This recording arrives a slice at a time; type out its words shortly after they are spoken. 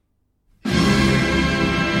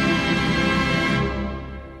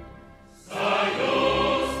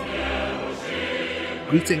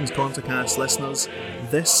Greetings, ContaCast listeners.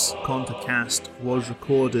 This ContaCast was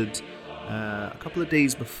recorded a couple of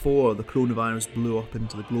days before the coronavirus blew up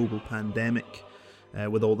into the global pandemic,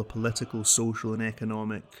 with all the political, social and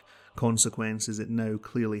economic consequences it now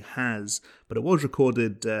clearly has. But it was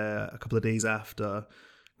recorded a couple of days after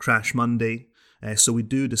Crash Monday, so we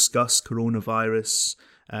do discuss coronavirus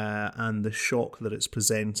and the shock that it's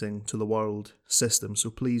presenting to the world system. So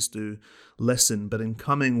please do listen. But in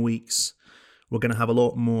coming weeks, we're going to have a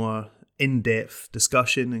lot more in-depth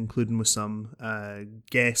discussion, including with some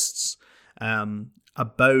guests,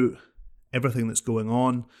 about everything that's going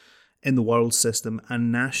on in the world system and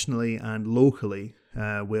nationally and locally,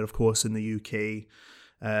 where, of course, in the UK,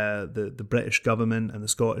 the British government and the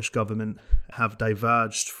Scottish government have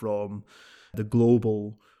diverged from the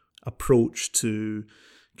global approach to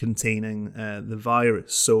containing the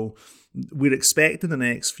virus. So we're expecting the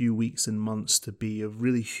next few weeks and months to be of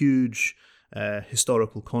really huge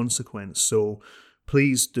historical consequence. So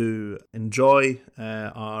please do enjoy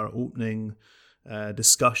our opening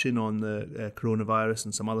discussion on the coronavirus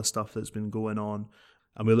and some other stuff that's been going on.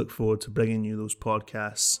 And we look forward to bringing you those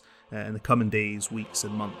podcasts in the coming days, weeks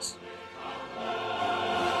and months.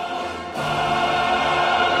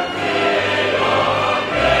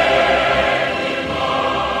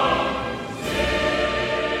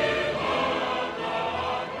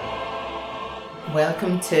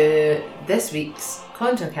 Welcome to this week's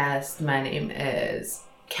ContraCast. My name is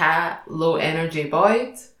Kat Low Energy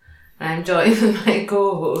Boyd, and I'm joined with my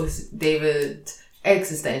co-host David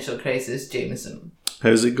Existential Crisis Jameson.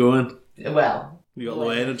 How's it going? Well, you got low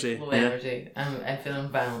energy. Low energy. I'm feeling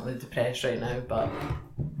violently depressed right now, but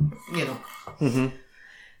you know,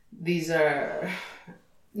 these are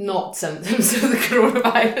not symptoms of the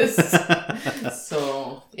coronavirus.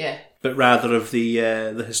 So yeah, but rather of the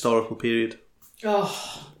historical period.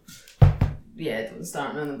 Oh, yeah, don't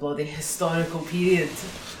start me on the bloody historical period.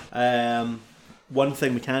 One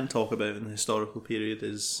thing we can't talk about in the historical period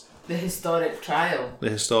is the historic trial. The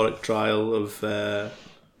historic trial of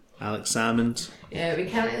Alex Salmond. Yeah, we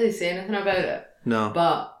can't really say anything about it. No.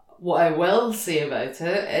 But what I will say about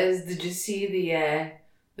it is, did you see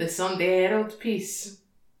the Sunday Herald piece?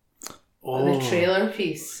 Oh. The trailer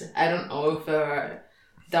piece? I don't know if our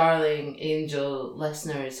darling angel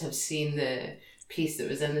listeners have seen the piece that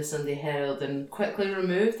was in the Sunday Herald and quickly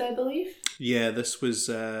removed, I believe. Yeah, this was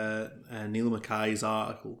Neil Mackay's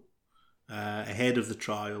article ahead of the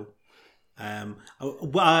trial.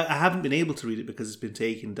 I haven't been able to read it because it's been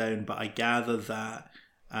taken down, but I gather that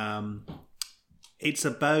it's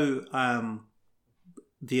about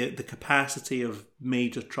the capacity of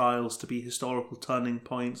major trials to be historical turning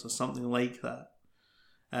points or something like that.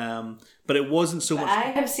 But it wasn't so much.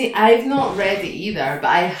 I've not read it either, but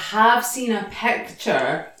I have seen a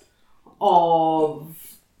picture of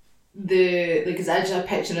it's actually a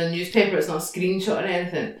picture in a newspaper, it's not a screenshot or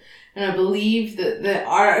anything. And I believe that the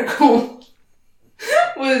article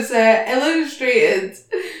was illustrated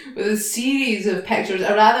with a series of pictures,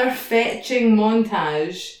 a rather fetching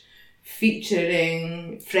montage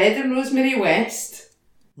featuring Fred and Rosemary West,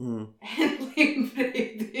 Henley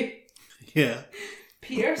Brady. Yeah.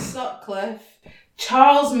 Peter Sutcliffe,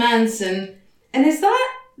 Charles Manson, and is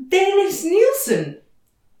that Dennis Nielsen?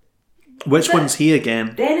 Which one's he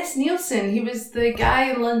again? Dennis Nielsen. He was the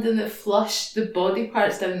guy in London that flushed the body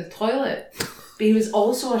parts down the toilet. But he was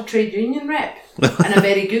also a trade union rep, and a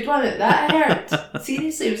very good one at that, I heard.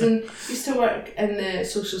 Seriously, he used to work in the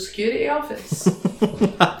Social Security office. He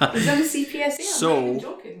was in the CPSA, I'm not even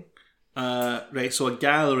joking. Right, so a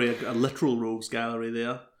gallery, a literal rogues gallery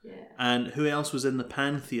there. Yeah. And who else was in the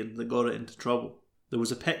Pantheon that got it into trouble? There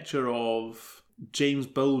was a picture of James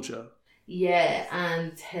Bulger. Yeah,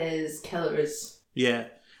 and his killers. Yeah.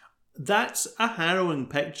 That's a harrowing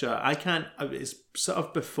picture. It's sort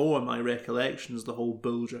of before my recollections, the whole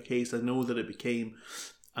Bulger case. I know that it became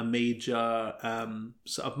a major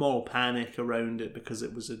sort of moral panic around it because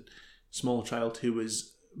it was a small child who was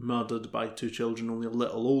murdered by two children only a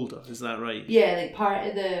little older. Is that right? Yeah, like part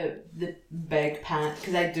of the big panic,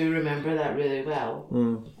 because I do remember that really well.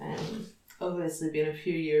 Obviously being a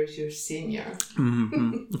few years your senior.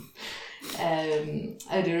 Mm-hmm.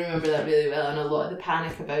 I do remember that really well, and a lot of the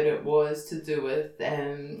panic about it was to do with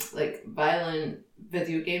like violent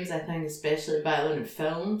video games, I think, especially violent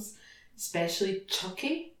films, especially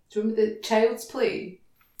Chucky. Do you remember the Child's Play?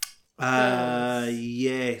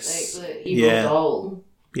 Yes. Like the evil doll.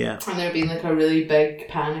 Yeah. And there being like a really big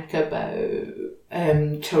panic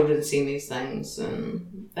about children seeing these things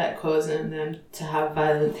and that causing them to have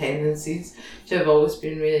violent tendencies, which I've always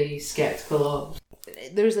been really sceptical of.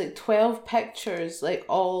 There's like 12 pictures like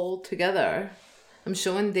all together I'm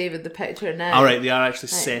showing David the picture now. All right, they are actually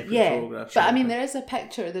separate photographs. But I mean, there is a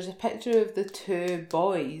picture. There's a picture of the two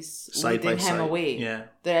boys side leading by him side. away. Yeah.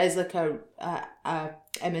 There is like a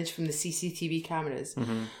image from the CCTV cameras.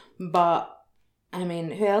 Mm-hmm. But I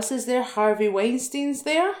mean, who else is there? Harvey Weinstein's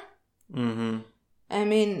there. Mm-hmm. I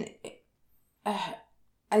mean,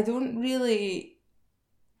 I don't really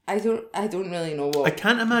know what. I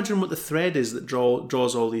can't imagine what the thread is that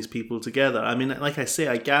draws all these people together. I mean, like I say,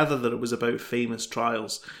 I gather that it was about famous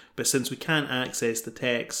trials, but since we can't access the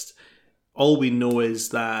text, all we know is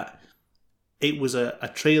that it was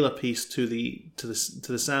a trailer piece to the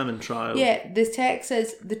Salmond trial. Yeah, the text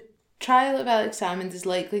says the trial of Alex Salmond is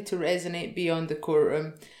likely to resonate beyond the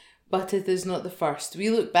courtroom, but it is not the first. We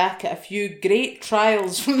look back at a few great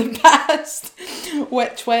trials from the past,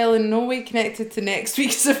 which, while in no way connected to next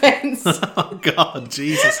week's events, Oh God,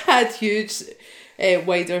 Jesus, had huge,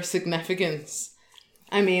 wider significance.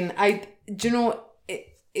 I mean,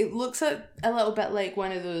 it looks a little bit like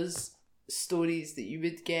one of those stories that you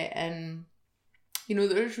would get in,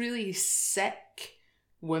 there's really sick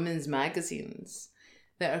women's magazines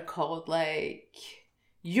that are called like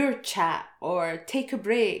Your Chat or Take a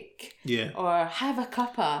Break, or Have a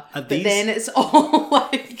Cuppa. But then it's all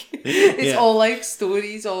like all like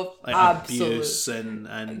stories of like absolute abuse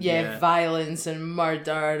and violence and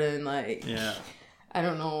murder and like I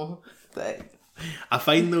don't know. But I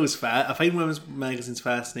find women's magazines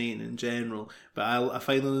fascinating in general, but I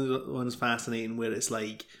find those ones fascinating where it's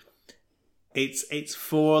like it's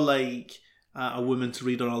for like a woman to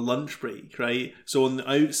read on a lunch break, right? So on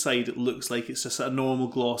the outside it looks like it's just a normal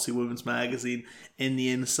glossy women's magazine. In the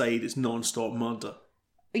inside it's non-stop murder.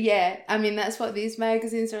 Yeah, I mean that's what these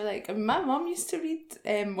magazines are like. My mum used to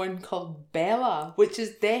read one called Bella, which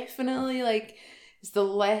is definitely like it's the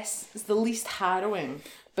least harrowing,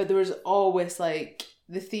 but there was always like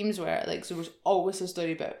the themes were like, so there was always a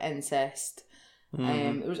story about incest.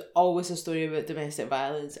 There was always a story about domestic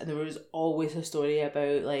violence, and there was always a story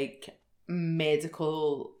about like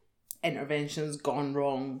medical interventions gone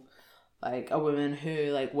wrong, like a woman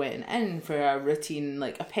who like went in for a routine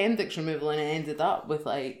like appendix removal and it ended up with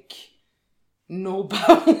like no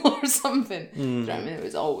bowel or something. Do you know what I mean? It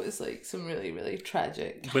was always like some really, really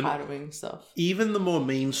tragic, harrowing stuff. Even the more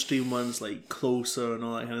mainstream ones like Closer and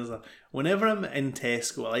all that kind of stuff, whenever I'm in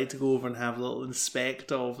Tesco I like to go over and have a little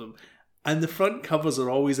inspect of them, and the front covers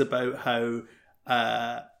are always about how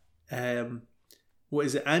what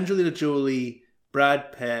is it? Angelina Jolie,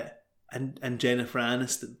 Brad Pitt, and Jennifer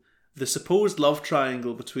Aniston. The supposed love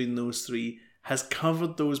triangle between those three has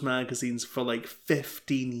covered those magazines for like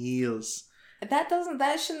 15 years.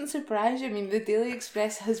 That shouldn't surprise you. I mean, the Daily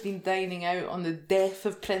Express has been dining out on the death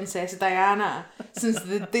of Princess Diana since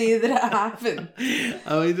the day that it happened.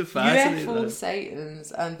 I mean, the fascinating UFO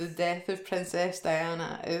sightings and the death of Princess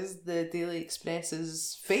Diana is the Daily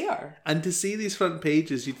Express's fare. And to see these front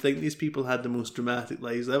pages, you'd think these people had the most dramatic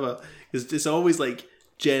lives ever. Because it's always like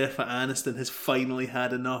Jennifer Aniston has finally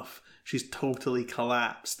had enough. She's totally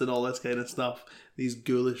collapsed and all this kind of stuff. These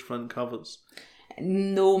ghoulish front covers.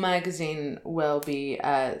 No magazine will be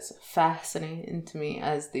as fascinating to me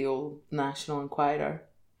as the old National Enquirer.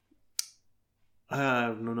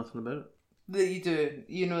 I know nothing about it. That you do.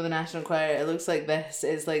 You know the National Enquirer. It looks like this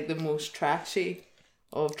is like the most trashy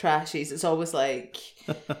of trashies. It's always like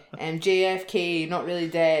JFK not really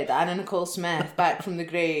dead. Anna Nicole Smith back from the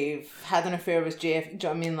grave. Had an affair with JFK. Do you know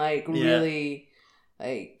what I mean? Like really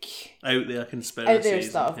like out there conspiracies. Out there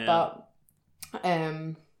stuff. But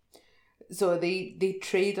so they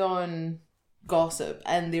trade on gossip,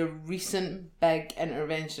 and their recent big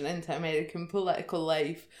intervention into American political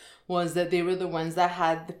life was that they were the ones that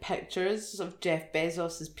had the pictures of Jeff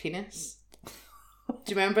Bezos' penis. Do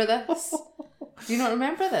you remember this? Do you not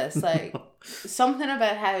remember this? Like something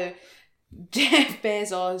about how Jeff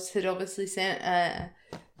Bezos had obviously sent a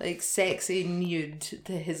like sexy nude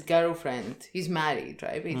to his girlfriend. He's married,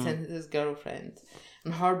 right? But he sent it to his girlfriend.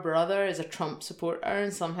 And her brother is a Trump supporter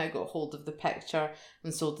and somehow got hold of the picture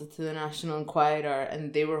and sold it to the National Enquirer,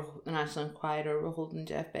 and the National Enquirer were holding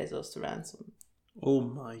Jeff Bezos to ransom. Oh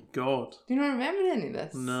my God. Do you not remember any of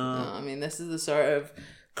this? No. I mean, this is the sort of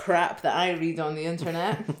crap that I read on the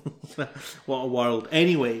internet. What a world.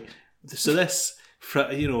 Anyway, so this, from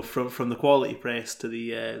the Quality Press to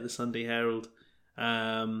the Sunday Herald,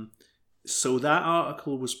 so that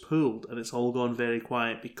article was pulled and it's all gone very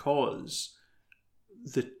quiet because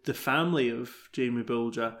the family of Jamie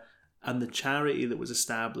Bulger and the charity that was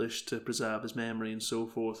established to preserve his memory and so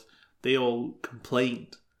forth, they all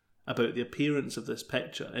complained about the appearance of this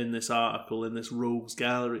picture in this article in this rogues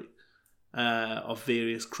gallery. of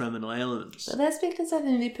various criminal elements. But that's because I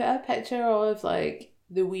think they put a picture of like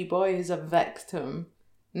the wee boy who's a victim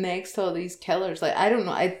next to all these killers. Like, I don't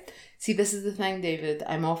know. I see, this is the thing, David.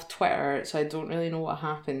 I'm off Twitter, so I don't really know what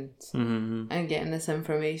happened. I'm getting this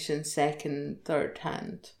information second, third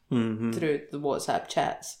hand through the WhatsApp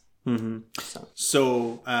chats.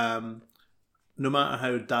 So, no matter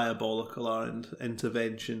how diabolical our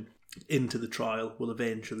intervention into the trial will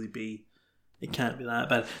eventually be, it can't be that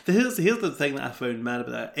bad. Here's the thing that I found mad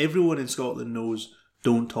about that. Everyone in Scotland knows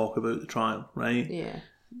don't talk about the trial, right? Yeah.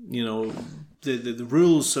 You know, the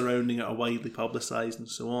rules surrounding it are widely publicised and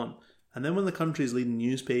so on. And then when the country's leading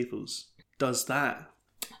newspapers does that.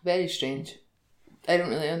 Very strange. I don't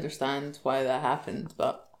really understand why that happened,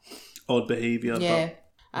 but... Odd behaviour. Yeah.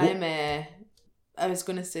 I was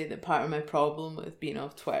going to say that part of my problem with being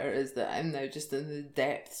off Twitter is that I'm now just in the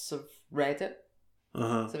depths of Reddit.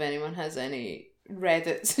 So if anyone has any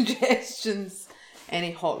Reddit suggestions,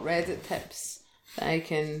 any hot Reddit tips that I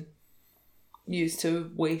can use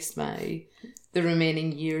to waste the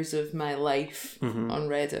remaining years of my life on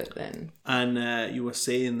Reddit, then. And you were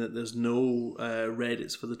saying that there's no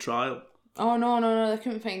Reddits for the trial. Oh no! I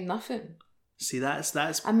couldn't find nothing. See, that's.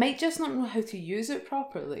 I might just not know how to use it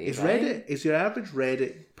properly. Is right? Reddit? Is your average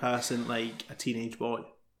Reddit person like a teenage boy?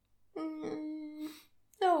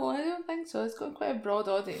 No, I don't think so. It's got quite a broad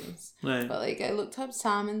audience. Right. But like, I looked up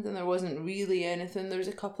salmon and there wasn't really anything. There's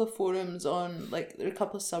a couple of forums on, like, there are a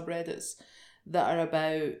couple of subreddits that are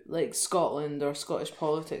about like Scotland or Scottish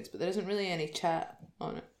politics, but there isn't really any chat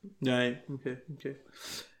on it. Right. Okay.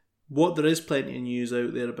 What there is plenty of news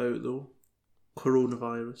out there about though,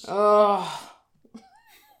 coronavirus. Oh.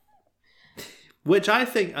 Which I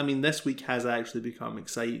think, I mean, this week has actually become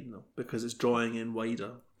exciting though, because it's drawing in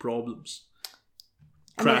wider problems.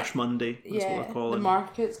 Crash Monday, that's what they're calling it. The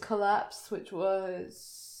markets collapsed, which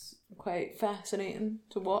was quite fascinating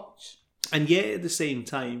to watch. And yet at the same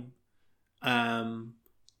time,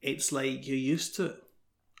 it's like you're used to it.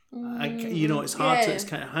 It's hard to, it's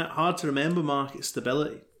kind of hard to remember market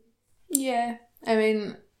stability. Yeah, I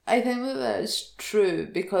mean, I think that is true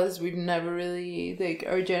because we've never really, like,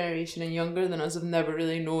 our generation and younger than us have never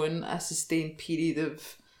really known a sustained period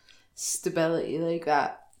of stability like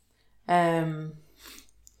that.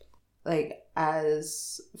 Like,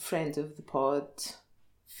 as friend of the pod,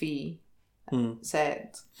 Fee,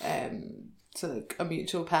 said, to like a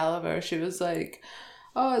mutual pal of ours, she was like,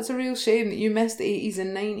 oh, it's a real shame that you missed the 80s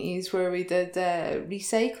and 90s where we did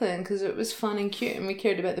recycling because it was fun and cute and we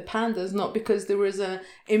cared about the pandas, not because there was an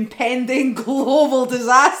impending global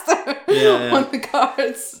disaster on the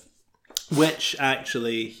cards. Which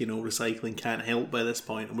actually, recycling can't help by this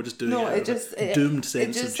point, and we're just doing a doomed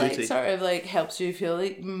sense of duty. It just sort of like helps you feel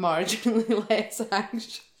like marginally less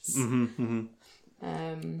anxious.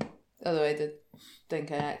 Although I did think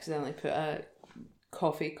I accidentally put a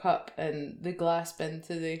coffee cup in the glass bin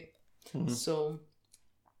today, so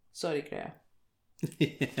sorry, Greta.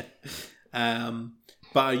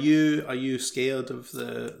 But are you scared of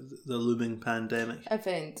the looming pandemic? I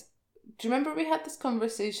think. Do you remember we had this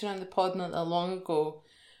conversation on the pod not that long ago,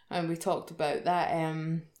 and we talked about that? Do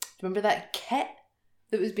you remember that kit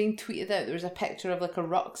that was being tweeted out? There was a picture of like a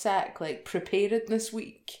rucksack, like preparedness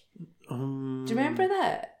week. Do you remember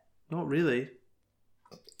that? Not really.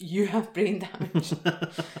 You have brain damage.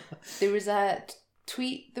 There was a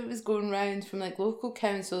tweet that was going round from like local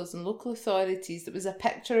councils and local authorities that was a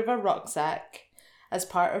picture of a rucksack as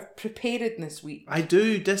part of preparedness week. I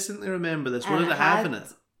do distantly remember this. What did it have in it?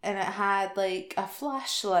 And it had like a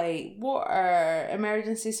flashlight, water,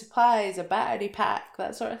 emergency supplies, a battery pack,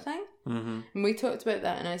 that sort of thing. And we talked about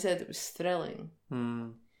that and I said it was thrilling.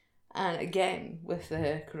 And again, with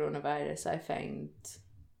the coronavirus, I find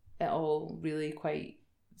it all really quite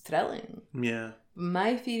thrilling. Yeah.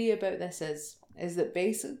 My theory about this is that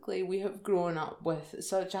basically we have grown up with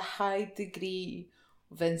such a high degree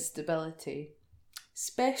of instability.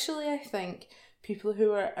 Especially, I think, people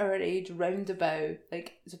who are our age roundabout,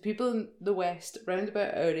 so people in the West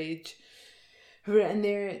roundabout our age who were in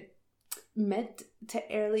their mid to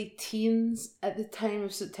early teens at the time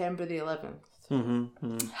of September the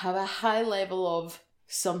 11th have a high level of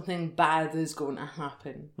something bad is going to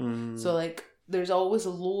happen. So like there's always a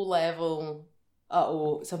low level,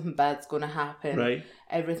 something bad's going to happen. Right.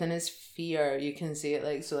 Everything is fear. You can see it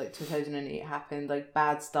like 2008 happened, like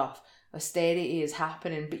bad stuff. Austerity is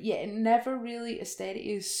happening, but yet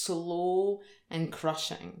austerity is slow and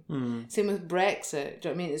crushing. Same with Brexit. Do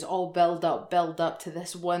you know what I mean? It's all build up to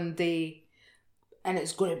this one day, and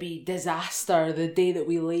it's going to be disaster the day that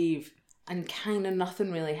we leave. and kind of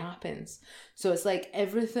nothing really happens. So it's like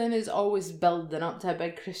everything is always building up to a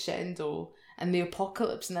big crescendo and the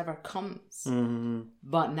apocalypse never comes. Mm-hmm.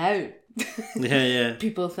 But now, yeah.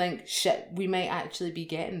 people think, shit, we might actually be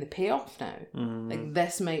getting the payoff now. Mm-hmm. Like,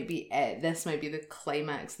 this might be it. This might be the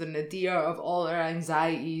climax, the nadir of all our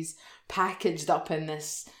anxieties packaged up in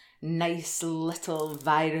this nice little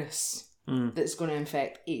virus that's going to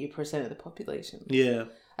infect 80% of the population. Yeah.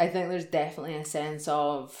 I think there's definitely a sense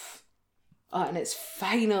of, and it's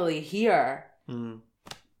finally here. Mm.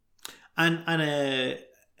 And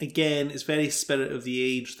again, it's very spirit of the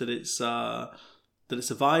age that it's a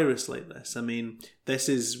virus like this. I mean, this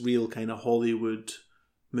is real kind of Hollywood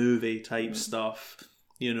movie type stuff.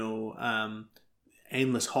 You know,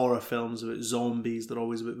 endless horror films about zombies. They're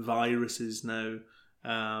always about viruses now.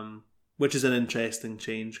 Which is an interesting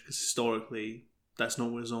change because historically that's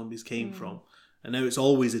not where zombies came from. And now it's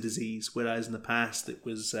always a disease, whereas in the past it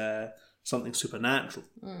was something supernatural.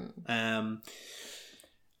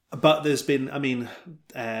 But there's been, I mean,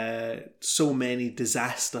 so many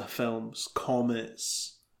disaster films,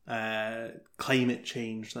 comets, climate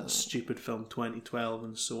change, that stupid film 2012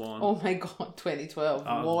 and so on. Oh my God, 2012.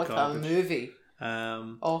 What garbage. A movie.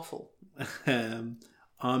 Awful.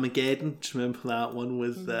 Armageddon, do you remember that one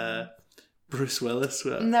with Bruce Willis?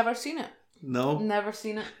 Never seen it. No? Never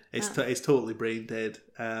seen it. It's totally brain dead.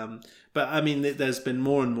 But I mean, there's been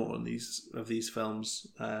more and more of these films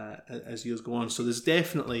as years go on. So there's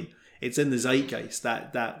definitely, it's in the zeitgeist,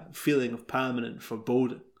 that feeling of permanent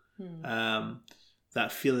foreboding.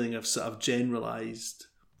 That feeling of sort of generalised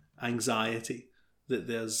anxiety, that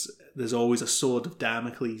there's always a sword of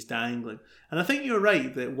Damocles dangling. And I think you're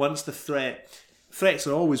right that once the threats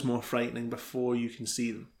are always more frightening before you can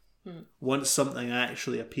see them. Once something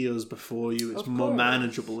actually appears before you, it's more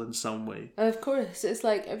manageable in some way. Of course, it's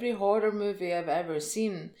like every horror movie I've ever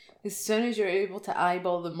seen. As soon as you're able to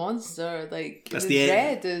eyeball the monster, like that's the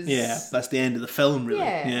dread is. Yeah, that's the end of the film, really.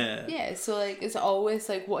 Yeah. So like, it's always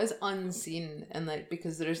like what is unseen, and like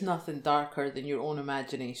because there's nothing darker than your own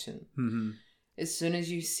imagination. Mm-hmm. As soon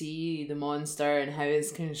as you see the monster and how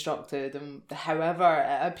it's constructed and however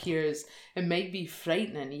it appears, it might be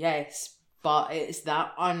frightening, yes. But it's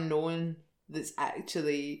that unknown that's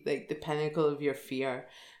actually like the pinnacle of your fear.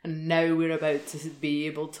 And now we're about to be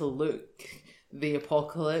able to look the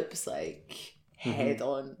apocalypse like head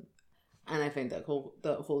on. And I find that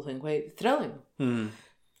whole thing quite thrilling.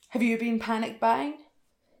 Have you been panic buying?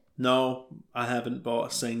 No, I haven't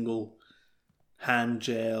bought a single hand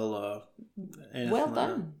gel or anything. Well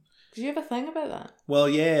done. Because you have a thing about that. Well,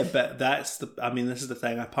 yeah, but this is the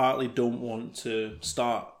thing. I partly don't want to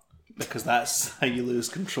start, because that's how you lose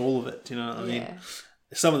control of it. Do you know what I mean?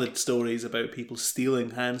 Some of the stories about people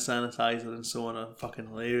stealing hand sanitizer and so on are fucking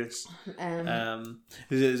hilarious.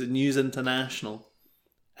 There's News International.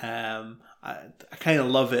 I kind of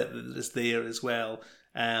love it that it's there as well.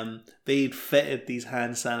 They'd fitted these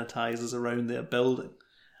hand sanitizers around their building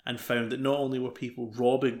and found that not only were people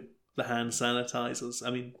robbing the hand sanitizers, I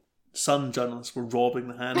mean, Sun journalists were robbing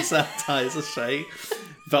the hand sanitizers, right?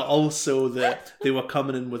 But also that they were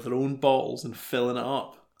coming in with their own bottles and filling it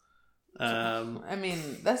up. I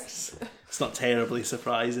mean, that's... It's not terribly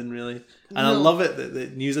surprising, really. And I love it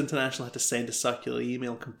that News International had to send a circular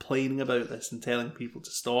email complaining about this and telling people to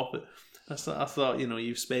stop it. I thought,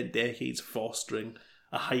 you've spent decades fostering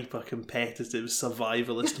a hyper-competitive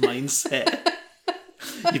survivalist mindset.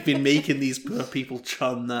 You've been making these poor people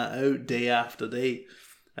churn that out day after day.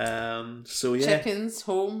 Chickens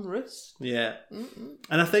home roost. Yeah.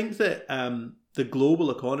 And I think that the global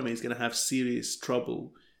economy is going to have serious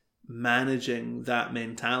trouble managing that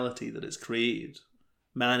mentality that it's created,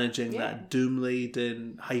 managing that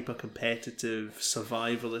doom-laden, hyper-competitive,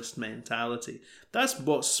 survivalist mentality. That's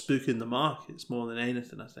what's spooking the markets more than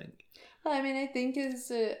anything, I think. Well, I mean, I think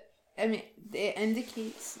it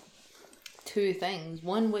indicates two things.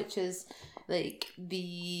 One, which is like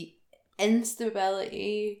the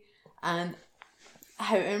instability and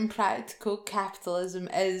how impractical capitalism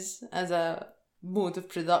is as a mode of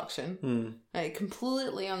production. Like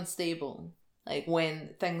completely unstable, like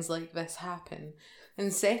when things like this happen.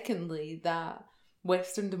 And secondly, that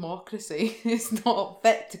Western democracy is not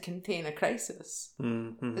fit to contain a crisis.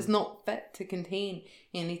 It's not fit to contain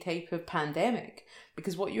any type of pandemic,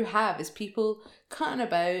 because what you have is people cutting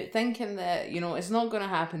about thinking that, it's not going to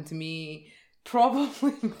happen to me,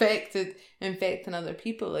 probably infecting other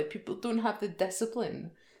people. Like, people don't have the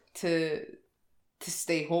discipline to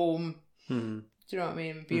stay home. Do you know what I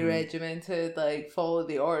mean? Be regimented, like follow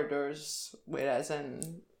the orders. Whereas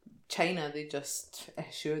in China, they just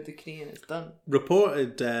issue a decree and it's done.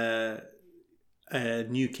 Reported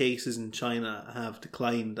new cases in China have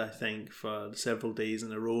declined, I think, for several days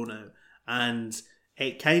in a row now. And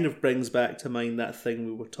it kind of brings back to mind that thing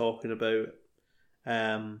we were talking about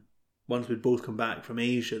once we'd both come back from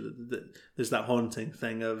Asia. There's that haunting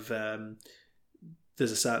thing of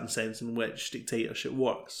there's a certain sense in which dictatorship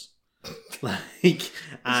works. Like,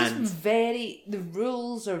 and the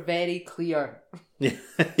rules are very clear.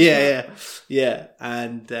 yeah,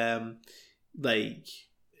 and like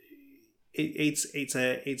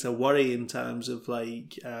it's a worry in terms of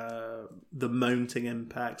like the mounting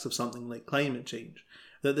impacts of something like climate change.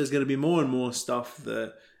 That there's going to be more and more stuff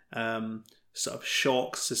that sort of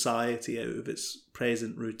shocks society out of its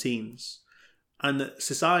present routines, and that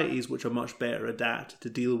societies which are much better adapted to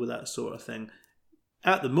deal with that sort of thing,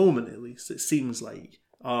 at the moment at least, it seems like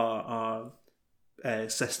are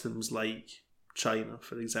systems like China,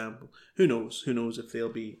 for example. Who knows? Who knows if they'll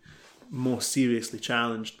be more seriously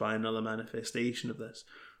challenged by another manifestation of this.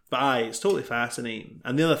 But it's totally fascinating.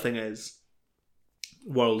 And the other thing is,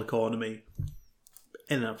 world economy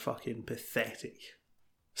in a fucking pathetic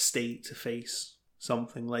state to face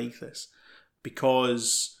something like this,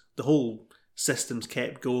 because the whole system's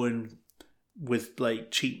kept going with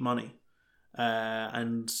like cheap money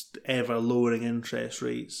and ever lowering interest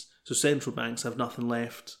rates. So central banks have nothing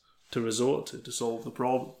left to resort to solve the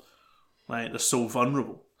problem. Like, they're so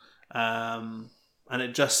vulnerable. And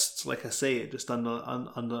it just, like I say, it just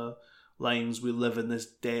underlines we live in this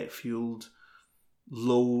debt-fueled,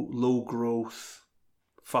 low growth,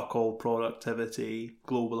 fuck all productivity,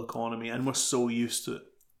 global economy, and we're so used to it.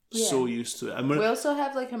 Yeah. So used to it. And we also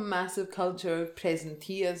have like a massive culture of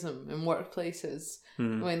presenteeism in workplaces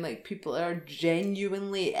when like people are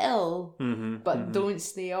genuinely ill but don't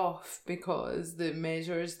stay off because the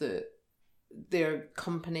measures that their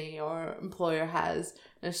company or employer has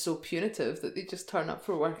are so punitive that they just turn up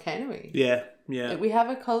for work anyway. Yeah. Like, we have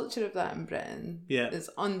a culture of that in Britain. Yeah. It's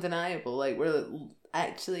undeniable. Like, we're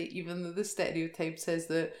actually, even though the stereotype says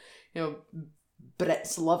that, you know,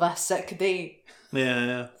 Brits love a sick day.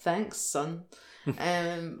 Yeah. Thanks, son.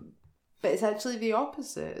 But it's actually the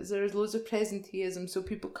opposite. There's loads of presenteeism, so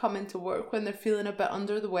people come into work when they're feeling a bit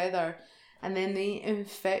under the weather, and then they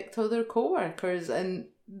infect other co-workers, and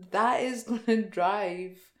that is going to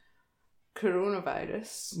drive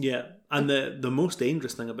coronavirus. Yeah, and the most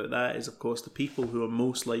dangerous thing about that is, of course, the people who are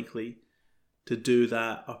most likely to do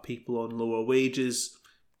that are people on lower wages,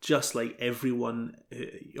 just like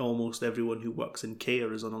almost everyone who works in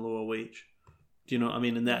care is on a lower wage. Do you know what I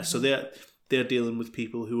mean? And that, so they're dealing with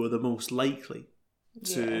people who are the most likely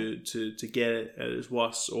to get it as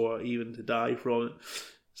worse or even to die from it.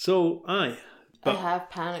 So, I have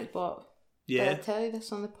panic bought. Yeah. Did I tell you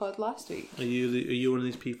this on the pod last week? Are you one of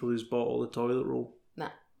these people who's bought all the toilet roll? Nah.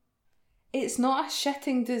 It's not a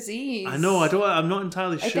shitting disease. I know. I'm not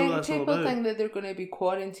entirely sure what that's all about. People think that they're going to be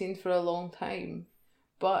quarantined for a long time,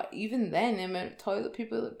 but even then, the amount of toilet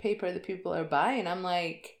paper that people are buying, I'm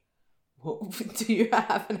like, do you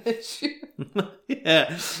have an issue?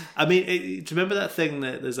 Yeah. I mean, do you remember that thing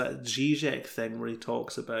that there's that Zizek thing where he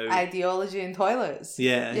talks about ideology in toilets?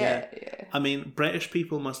 Yeah. I mean, British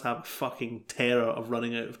people must have a fucking terror of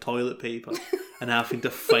running out of toilet paper and having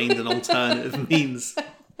to find an alternative means.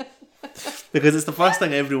 Because it's the first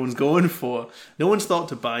thing everyone's going for. No one's thought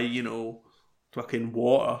to buy, fucking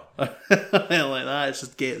water. Like that. It's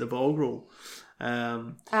just get the ball roll.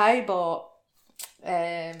 I bought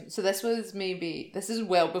so this is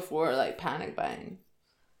well before like panic buying,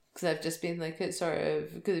 because I've just been like because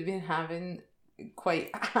I've been having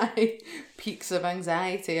quite high peaks of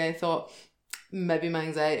anxiety. I thought maybe my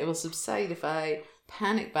anxiety will subside if I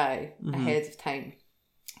panic buy ahead of time.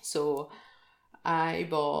 So I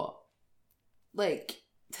bought, like,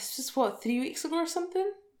 this was 3 weeks ago or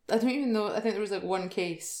something. I don't even know. I think there was like one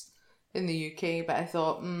case in the UK, but I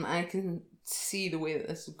thought I can see the way that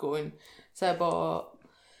this is going. So I bought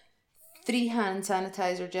 3 hand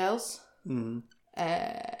sanitizer gels,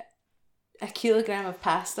 a kilogram of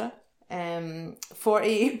pasta,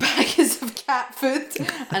 48 packets of cat food,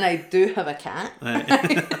 and I do have a cat.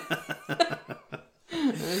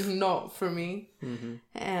 It's not for me.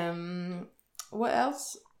 What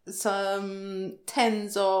else? Some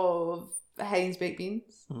tins of Heinz baked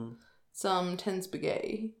beans, some tin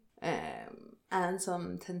spaghetti, and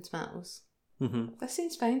some tin tomatoes. That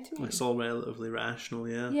seems fine to me. It's all relatively rational,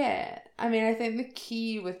 yeah. Yeah. I mean, I think the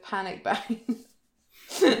key with panic buying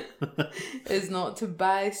is not to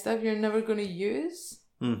buy stuff you're never going to use.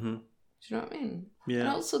 Do you know what I mean? Yeah. And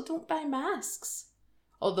also, don't buy masks.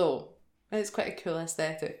 Although, it's quite a cool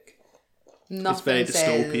aesthetic. Nothing it's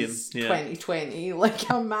very dystopian. says 2020 like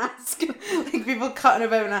a mask, like people cutting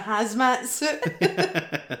about in a hazmat suit.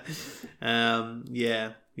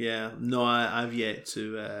 Yeah. No, I've yet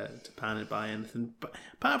to panic buy anything, but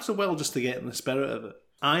perhaps I will, just to get in the spirit of it.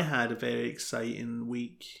 I had a very exciting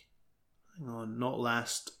week. Hang on, not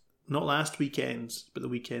last weekend, but the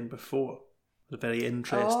weekend before. A very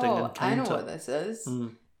interesting encounter. I know what this is.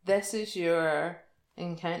 This is your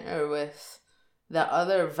encounter with the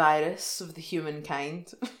other virus of the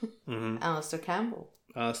humankind, Alastair Campbell.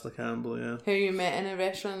 Alastair Campbell, yeah. Who you met in a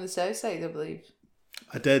restaurant on the south side, I believe.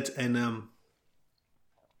 I did in an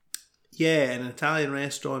Italian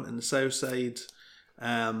restaurant in the south side,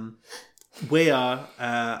 where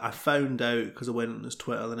I found out, because I went on his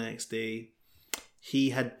Twitter the next day,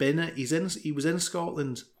 he was in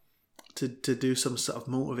Scotland to do some sort of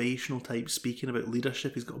motivational type speaking about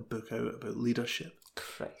leadership. He's got a book out about leadership.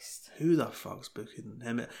 Christ. Who the fuck's booking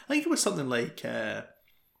him? I think it was something like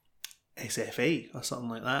SFA or something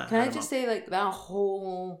like that. Can I just say, like, that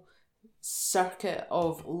whole circuit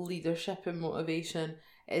of leadership and motivation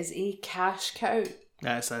is a cash cow.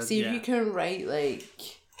 If you can write,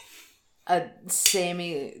 like, a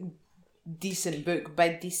semi-decent book, by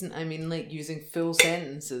decent I mean, like, using full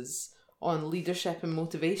sentences on leadership and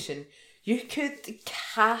motivation, you could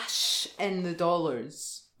cash in the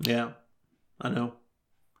dollars. Yeah, I know.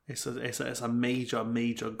 It's a major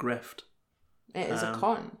grift. It is a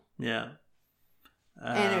con. Yeah.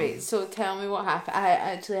 Anyway, so tell me what happened. I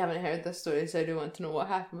actually haven't heard this story, so I do want to know what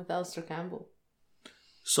happened with Alastair Campbell.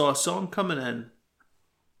 So I saw him coming in,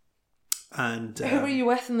 and who were you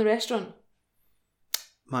with in the restaurant?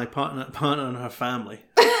 My partner and her family.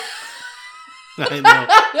 I know.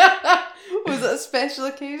 Was it a special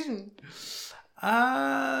occasion?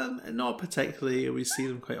 Not particularly. We see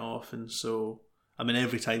them quite often, so I mean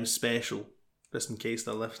every time's special, just in case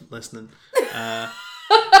they're listening.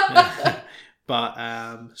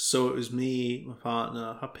 But so it was me, my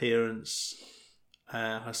partner, her parents,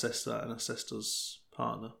 her sister, and her sister's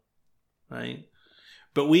partner, right?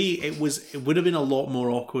 But it would have been a lot more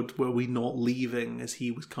awkward were we not leaving as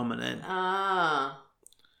he was coming in.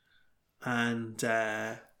 And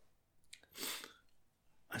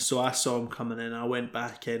so I saw him coming in. I went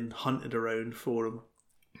back in, hunted around for him.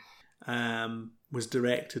 Was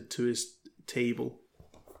directed to his table,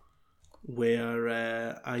 where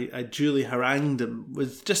I duly harangued him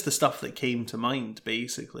with just the stuff that came to mind,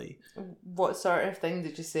 basically. What sort of thing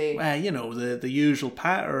did you say? Well, the usual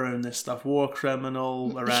patter around this stuff: war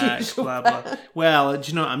criminal, Iraq, blah blah. Well, do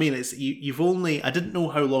you know what I mean? It's you've only. I didn't know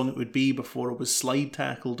how long it would be before it was slide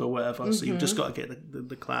tackled or whatever. So you've just got to get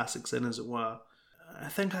the classics in, as it were. I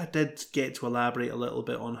think I did get to elaborate a little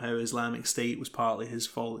bit on how Islamic State was partly his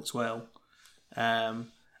fault as well. And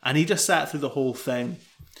he just sat through the whole thing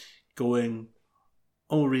going,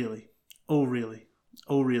 oh really? Oh really?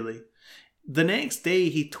 Oh really? The next day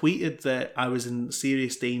he tweeted that I was in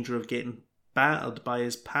serious danger of getting battered by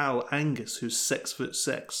his pal Angus, who's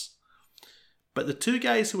 6'6". But the two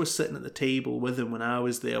guys who were sitting at the table with him when I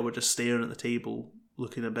was there were just staring at the table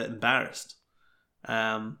looking a bit embarrassed.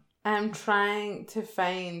 I'm trying to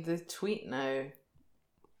find the tweet now.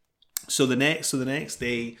 So the next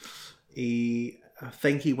day, I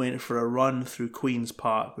think he went for a run through Queen's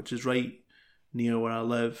Park, which is right near where I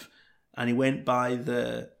live, and he went by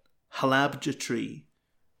the Halabja tree,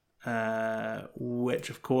 which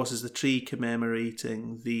of course is the tree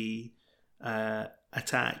commemorating the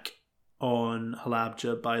attack on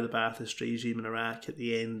Halabja by the Ba'athist regime in Iraq at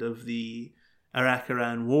the end of the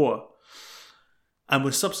Iraq-Iran war, and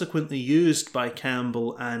was subsequently used by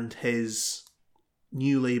Campbell and his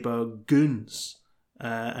New Labour goons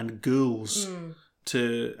and ghouls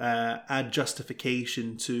to add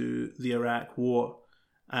justification to the Iraq war,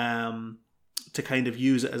 to kind of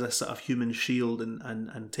use it as a sort of human shield,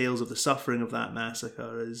 and tales of the suffering of that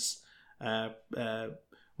massacre as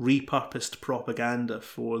repurposed propaganda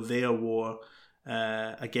for their war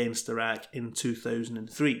against Iraq in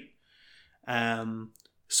 2003.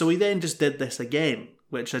 So he then just did this again,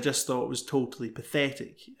 which I just thought was totally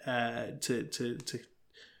pathetic, to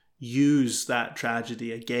use that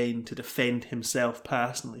tragedy again to defend himself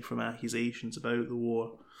personally from accusations about the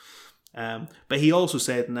war. But he also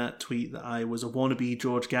said in that tweet that I was a wannabe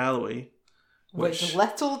George Galloway. Which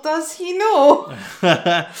little does he know.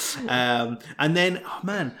 And then, oh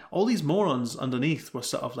man, all these morons underneath were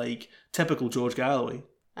sort of like typical George Galloway.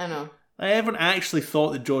 I know. Everyone actually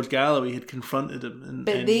thought that George Galloway had confronted him.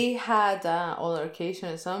 But they had an altercation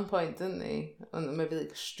at some point, didn't they? Maybe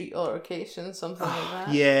like a street altercation, something like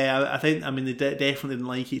that. Yeah, I think, they definitely didn't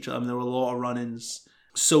like each other. There were a lot of run-ins.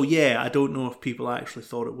 So yeah, I don't know if people actually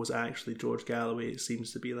thought it was actually George Galloway. It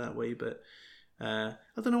seems to be that way, but I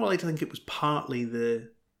don't know. I like to think it was partly the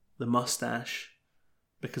mustache,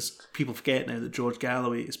 because people forget now that George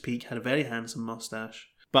Galloway at his peak had a very handsome mustache.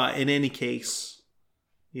 But in any case,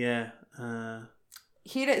 yeah.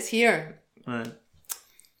 Here it's here. Right.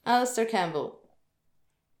 Alastair Campbell.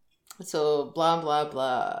 So, blah, blah,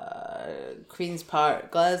 blah. Queen's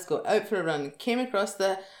Park, Glasgow, out for a run. Came across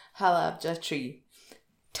the halabja tree.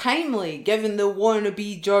 Timely, given the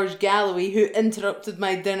wannabe George Galloway who interrupted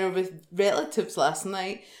my dinner with relatives last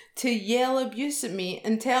night to yell abuse at me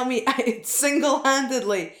and tell me I had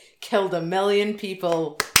single-handedly killed 1 million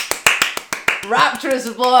people. Rapturous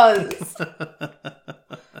applause.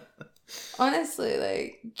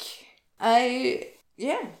 Honestly, I'm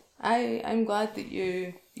glad that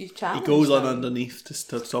you challenged He goes on him. underneath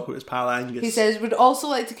to talk about his pal Angus. He says, would also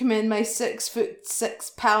like to commend my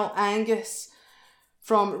 6'6" pal Angus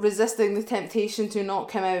from resisting the temptation to not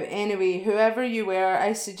come out anyway. Whoever you were,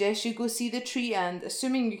 I suggest you go see the tree and,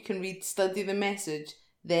 assuming you can read, study the message,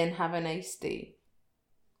 then have a nice day.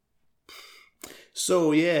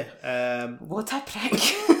 So yeah, what a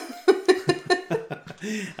prick.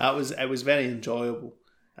 it was very enjoyable.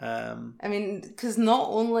 I mean, because not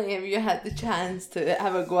only have you had the chance to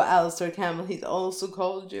have a go at Alastair Campbell, he's also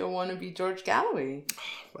called you a wannabe George Galloway.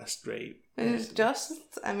 That's great. It's just,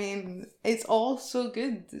 I mean, it's all so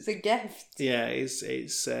good. It's a gift. Yeah, it's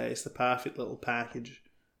the perfect little package.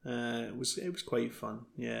 It was quite fun.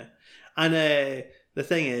 Yeah, and the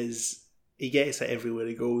thing is, he gets it everywhere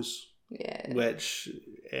he goes. Yeah. Which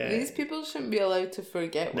these people shouldn't be allowed to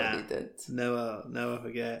forget what they did. Never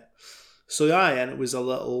forget. So yeah, and it was a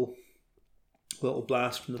little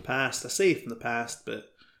blast from the past. I say from the past, but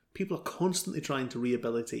people are constantly trying to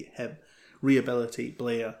rehabilitate him, rehabilitate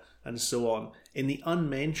Blair, and so on. In the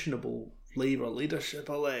unmentionable Labour leadership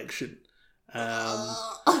election,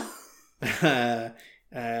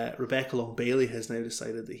 Rebecca Long-Bailey has now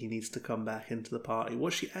decided that he needs to come back into the party.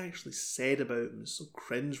 What she actually said about him is so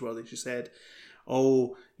cringeworthy. She said,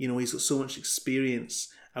 "Oh, he's got so much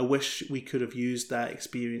experience. I wish we could have used that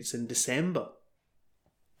experience in December."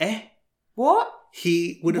 What?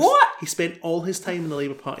 He would have. What? He spent all his time in the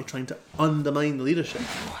Labour Party trying to undermine the leadership.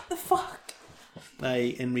 What the fuck?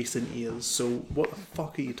 In recent years. So what the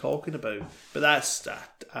fuck are you talking about? But that's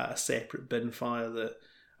a separate bin fire that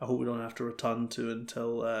I hope we don't have to return to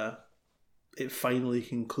until it finally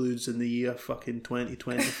concludes in the year fucking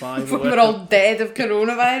 2025. When we're all dead of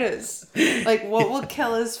coronavirus. Like, what will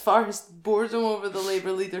kill us first? Boredom over the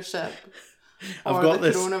Labour leadership? I've got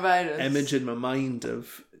this coronavirus? Image in my mind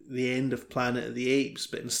of the end of Planet of the Apes,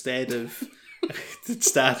 but instead of the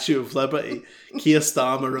Statue of Liberty, Keir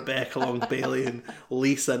Starmer, Rebecca Long-Bailey and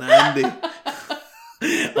Lisa and Andy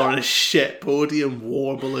on a shit podium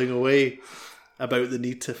warbling away about the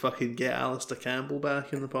need to fucking get Alastair Campbell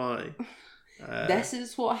back in the party. This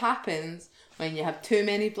is what happens when you have too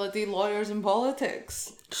many bloody lawyers in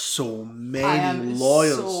politics. So many I am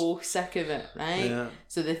lawyers. so sick of it, right? Yeah.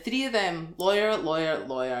 So the three of them, lawyer.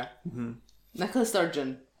 Mm-hmm. Nicola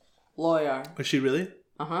Sturgeon, lawyer. Was she really?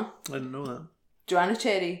 Uh-huh. I didn't know that. Joanna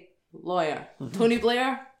Cherry, lawyer. Mm-hmm. Tony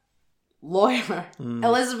Blair, lawyer. Mm.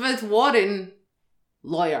 Elizabeth Warren,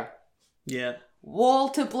 lawyer. Yeah. Wall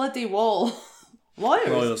to bloody wall.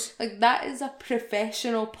 Lawyers. Like, that is a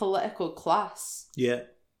professional political class. Yeah.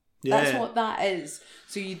 Yeah. That's what that is.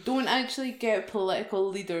 So you don't actually get political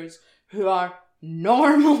leaders who are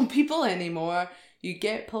normal people anymore. You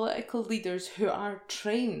get political leaders who are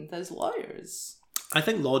trained as lawyers. I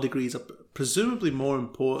think law degrees are presumably more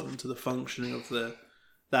important to the functioning of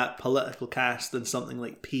that political caste than something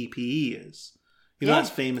like PPE is.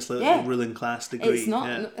 That's famously like the ruling class degree. It's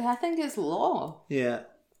not. I think it's law. Yeah.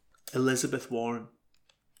 Elizabeth Warren.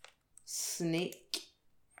 Snake.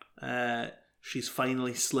 She's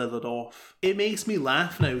finally slithered off. It makes me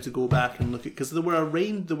laugh now to go back and look at, because there were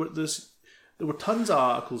tons of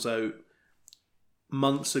articles out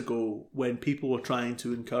months ago when people were trying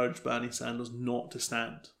to encourage Bernie Sanders not to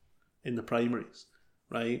stand in the primaries,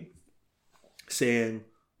 right? Saying,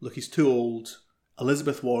 look, he's too old.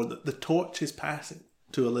 Elizabeth Warren, the torch is passing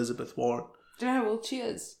to Elizabeth Warren. Do you know how old she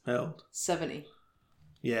is? How old? 70.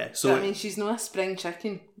 Yeah, so... I mean, she's not a spring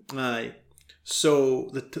chicken. Aye.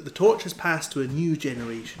 So the torch has passed to a new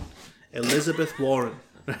generation. Elizabeth Warren,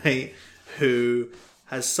 right, who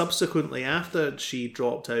has subsequently, after she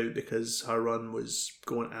dropped out because her run was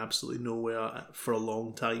going absolutely nowhere for a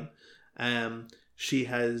long time, she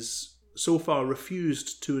has so far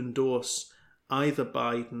refused to endorse either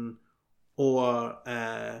Biden or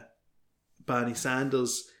Bernie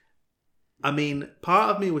Sanders. I mean,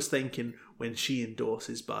 part of me was thinking, when she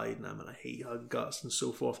endorses Biden, I mean, I hate her guts and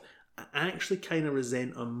so forth. I actually kind of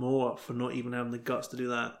resent her more for not even having the guts to do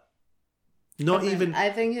that. I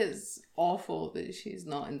think it's awful that she's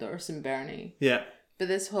not endorsing Bernie. Yeah. But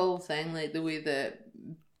this whole thing, like the way that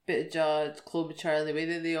Buttigieg, Klobuchar, the way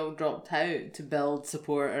that they all dropped out to build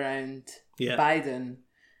support around Biden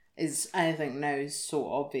is, I think, now so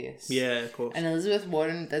obvious. Yeah, of course. And Elizabeth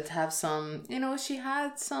Warren did have some, she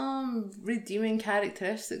had some redeeming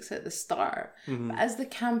characteristics at the start. Mm-hmm. But as the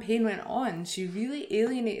campaign went on, she really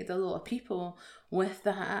alienated a lot of people with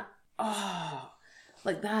that,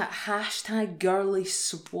 like that hashtag girly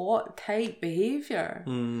SWAT type behaviour.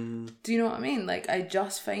 Mm. Do you know what I mean? Like, I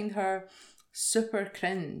just find her super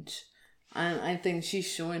cringe. And I think she's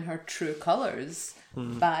showing her true colours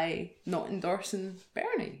by not endorsing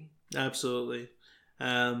Bernie. Absolutely.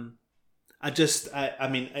 I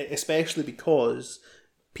mean, especially because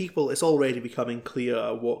it's already becoming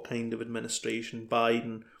clear what kind of administration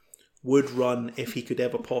Biden would run if he could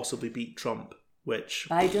ever possibly beat Trump, which...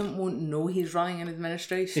 Biden won't know he's running an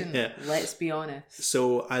administration, let's be honest.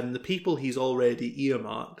 So, and the people he's already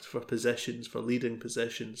earmarked for positions, for leading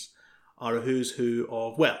positions, are a who's who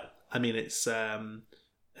of, well, I mean, it's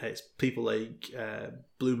people like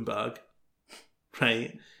Bloomberg,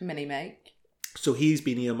 right? Mini Mike. So he's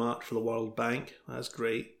been earmarked for the World Bank. That's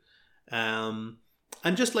great. And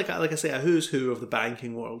just like I say, a who's who of the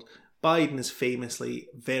banking world. Biden is famously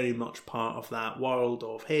very much part of that world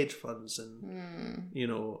of hedge funds and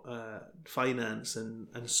finance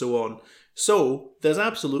and so on. So there's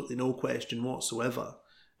absolutely no question whatsoever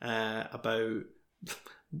about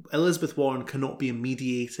Elizabeth Warren cannot be a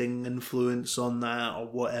mediating influence on that or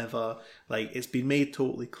whatever. Like, it's been made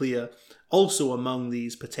totally clear. Also, among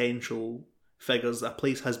these potential figures, a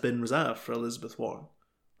place has been reserved for Elizabeth Warren,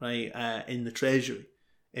 right, in the Treasury,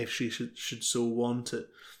 if she should so want it.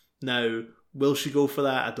 Now, will she go for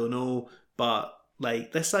that? I don't know. But,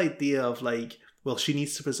 like, this idea of, like, well, she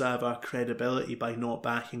needs to preserve her credibility by not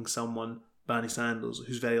backing someone, Bernie Sanders,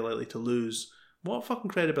 who's very likely to lose. What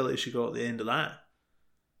fucking credibility she got at the end of that?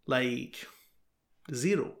 Like,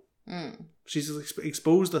 zero. She's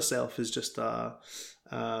exposed herself as just a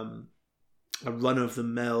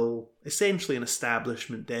run-of-the-mill, essentially an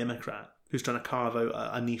establishment Democrat who's trying to carve out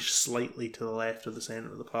a niche slightly to the left of the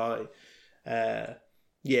centre of the party.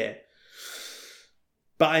 Yeah.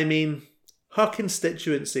 But I mean, her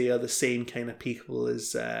constituency are the same kind of people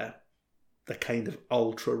as the kind of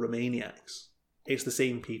ultra-Romaniacs. It's the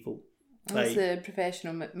same people. It's the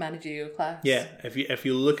professional managerial class. Yeah, if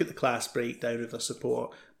you look at the class breakdown of their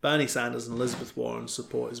support, Bernie Sanders and Elizabeth Warren's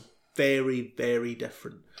support is very, very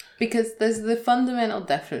different. Because there's the fundamental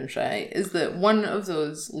difference, right? Is that one of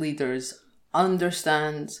those leaders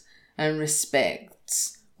understands and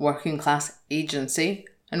respects working class agency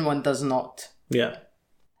and one does not. Yeah.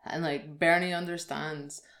 And like Bernie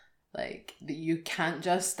understands like that you can't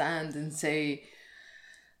just stand and say,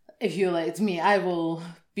 if you elect me, I will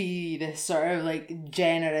be this sort of like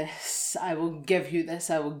generous, I will give you this,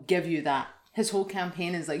 I will give you that. His whole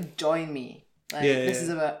campaign is like, join me. Like, this is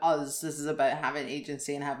about us, this is about having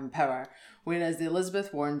agency and having power. Whereas the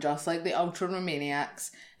Elizabeth Warren, just like the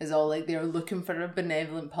ultra-Romaniacs, is all like they're looking for a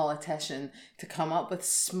benevolent politician to come up with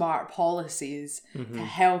smart policies to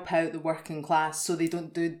help out the working class so they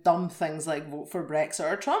don't do dumb things like vote for Brexit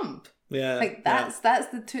or Trump. Yeah. Like that's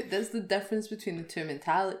the difference between the two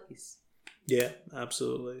mentalities. Yeah,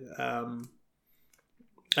 absolutely. And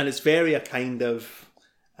it's very a kind of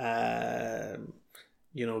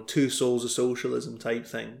two souls of socialism type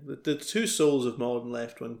thing. The two souls of modern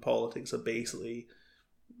left-wing politics are basically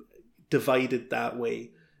divided that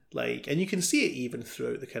way. Like, and you can see it even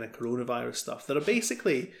throughout the kind of coronavirus stuff. There are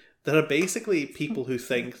basically people who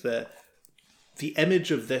think that the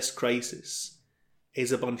image of this crisis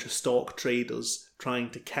is a bunch of stock traders trying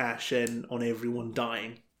to cash in on everyone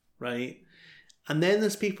dying, right? And then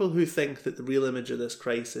there's people who think that the real image of this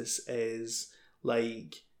crisis is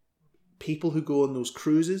like people who go on those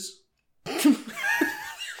cruises.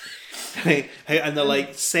 Right? And they're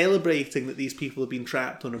like celebrating that these people have been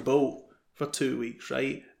trapped on a boat for 2 weeks,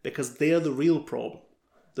 right? Because they're the real problem.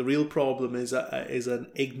 The real problem is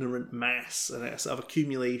an ignorant mass and a sort of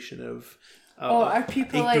accumulation of are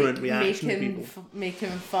people ignorant like making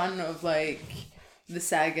fun of like the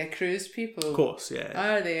Saga cruise people? Of course, yeah.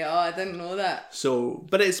 Are they? Oh, I didn't know that. So,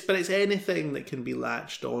 but it's anything that can be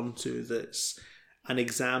latched onto that's an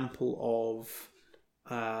example of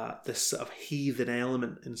this sort of heathen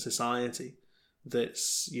element in society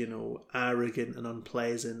that's, arrogant and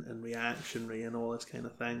unpleasant and reactionary and all this kind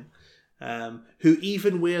of thing, who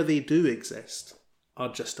even where they do exist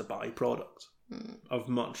are just a byproduct. of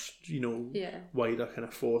much, Yeah. wider kind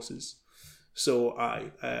of forces. So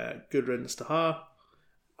good riddance to her.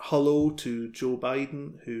 Hello to Joe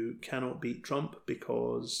Biden, who cannot beat Trump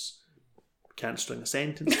because can't string a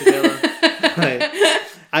sentence together. Right.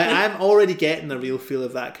 I'm already getting a real feel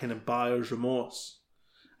of that kind of buyer's remorse.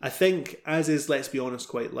 I think, as is, let's be honest,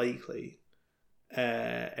 quite likely,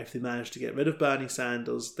 if they manage to get rid of Bernie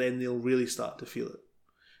Sanders, then they'll really start to feel it.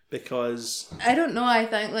 Because... I don't know, I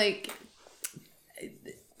think, like,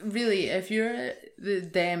 really, if you're the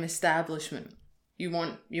damn establishment, you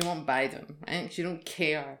want Biden. I think you don't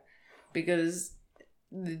care. Because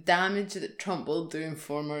the damage that Trump will do in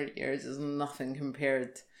 4 more years is nothing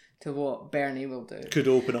compared to what Bernie will do. Could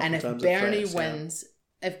open up and in if terms Bernie of threats, wins,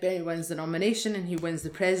 if Bernie wins the nomination and he wins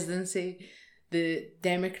the presidency, the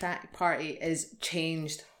Democratic Party is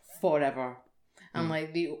changed forever. And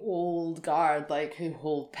like the old guard, like who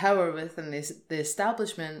hold power within the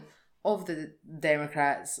establishment of the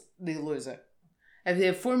Democrats, they lose it. If they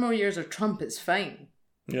have 4 more years of Trump, it's fine.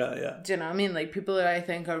 Yeah. Do you know what I mean? Like, people I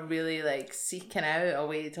think are really like seeking out a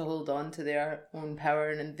way to hold on to their own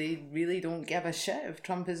power, and they really don't give a shit if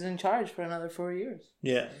Trump is in charge for another 4 years.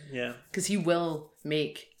 Yeah. Because he will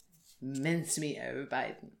make mincemeat out of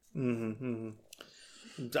Biden.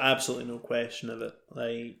 Absolutely no question of it.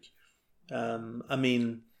 Like, I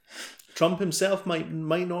mean, Trump himself might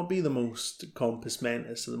not be the most compos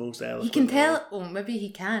mentis or the most eloquent. He can tell, maybe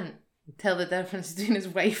he can't tell the difference between his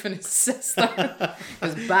wife and his sister.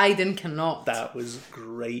 Because Biden cannot. That was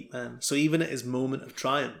great, man. So even at his moment of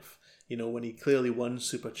triumph, when he clearly won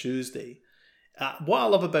Super Tuesday, what I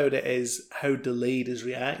love about it is how delayed his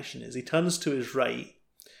reaction is. He turns to his right,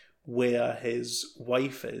 where his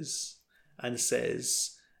wife is, and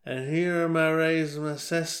says, "And here am I raising my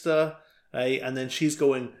sister," right? And then she's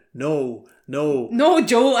going, No,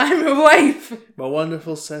 Joe, I'm your wife. My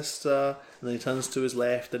wonderful sister. And then he turns to his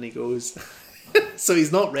left and he goes, so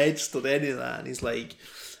he's not registered any of that. And he's like,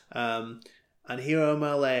 and here on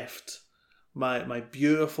my left, my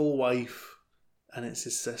beautiful wife. And it's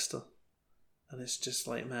his sister. And it's just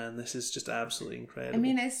like, man, this is just absolutely incredible. I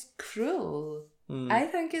mean, it's cruel. I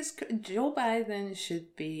think Joe Biden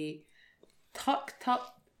should be tucked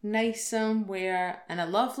up nice somewhere in a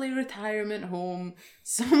lovely retirement home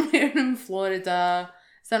somewhere in Florida.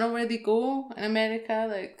 Is that not where they go in America,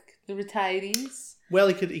 like the retirees? Well,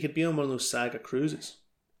 he could be on one of those saga cruises.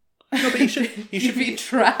 No, but he should be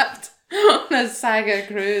trapped on a saga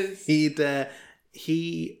cruise. But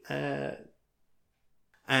he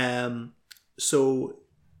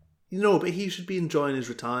should be enjoying his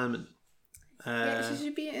retirement. He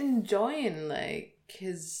should be enjoying like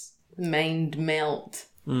his mind melt.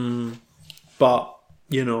 But,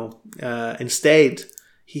 instead,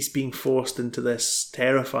 he's being forced into this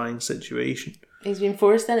terrifying situation. He's been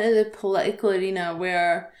forced into the political arena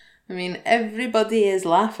where, I mean, everybody is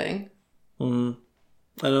laughing. I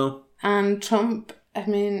know. And Trump, I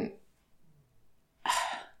mean,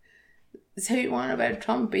 it's how you want about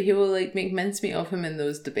Trump, but he will, like, make mincemeat of him in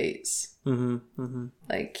those debates.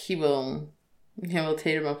 Like, he will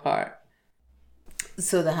tear him apart.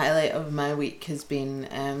 So the highlight of my week has been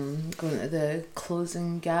going to the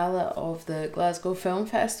closing gala of the Glasgow Film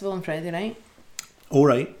Festival on Friday night. All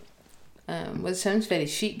right. Which sounds very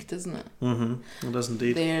chic, doesn't it? It does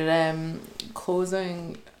indeed. Their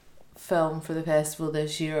closing film for the festival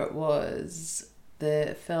this year was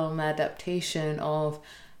the film adaptation of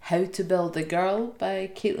How to Build a Girl by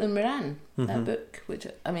Caitlin Moran. That book, which,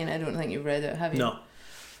 I mean, I don't think you've read it, have you? No.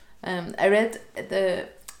 I read the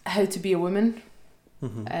How to Be a Woman.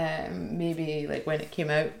 Maybe like when it came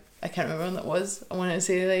out, I can't remember when that was. I want to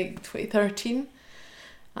say like 2013.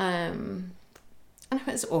 And it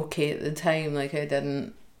was okay at the time. Like I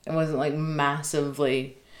wasn't like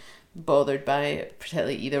massively bothered by it,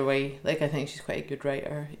 particularly either way. Like I think she's quite a good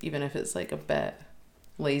writer, even if it's like a bit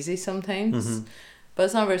lazy sometimes. But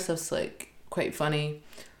some of her stuff's like quite funny.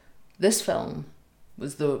 This film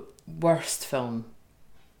was the worst film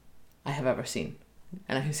I have ever seen.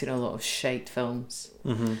 And I have seen a lot of shite films.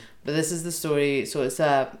 But this is the story. So it's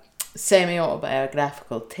a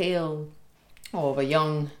semi-autobiographical tale of a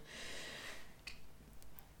young,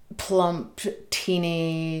 plump,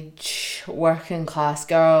 teenage, working class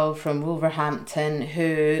girl from Wolverhampton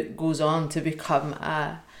who goes on to become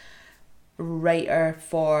a writer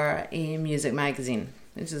for a music magazine,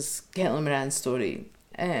 which is Caitlin Moran's story.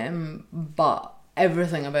 But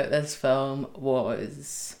everything about this film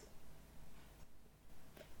was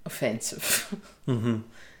offensive.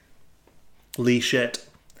 Lee shit.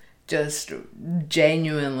 Just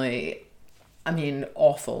genuinely, I mean,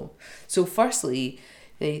 awful. So firstly,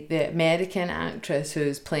 the American actress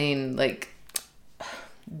who's playing like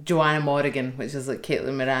Joanna Morrigan, which is like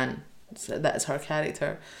Caitlin Moran. So that's her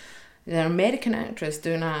character. An American actress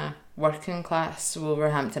doing a working class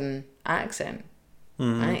Wolverhampton accent.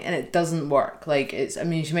 Right? And it doesn't work. Like, she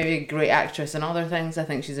may be a great actress in other things. I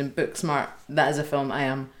think she's in Booksmart. That is a film I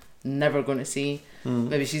am never going to see.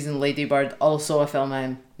 Maybe she's in Lady Bird, also a film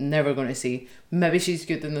I'm never going to see. Maybe she's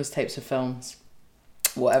good in those types of films.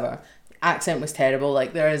 Whatever. Accent was terrible.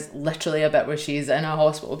 Like, there is literally a bit where she's in a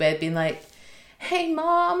hospital bed being like, "Hey,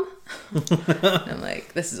 Mom." And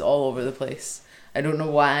like, this is all over the place. I don't know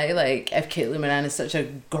why. Like, if Caitlin Moran is such a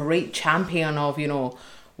great champion of,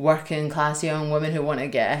 working class young women who want to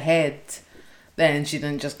get ahead, then she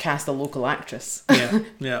didn't just cast a local actress.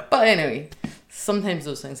 Yeah. But anyway, sometimes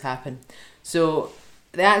those things happen. So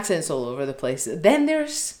the accent's all over the place. Then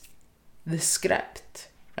there's the script,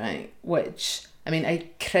 right? Which, I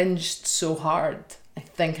cringed so hard. I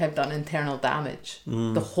think I've done internal damage.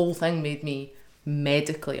 The whole thing made me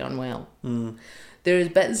medically unwell. There's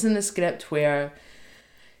bits in the script where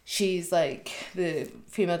she's like, the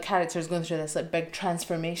female character is going through this like big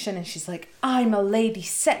transformation, and she's like, "I'm a lady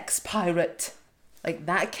sex pirate," like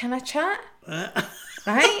that kind of chat,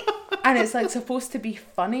 right? And it's like supposed to be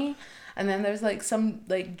funny, and then there's like some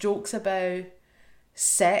like jokes about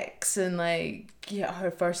sex and like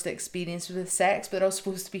her first experience with sex, but they're all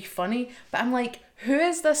supposed to be funny. But I'm like, who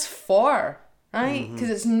is this for, right? Because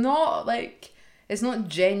it's not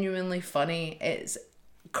genuinely funny. It's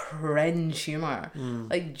cringe humor,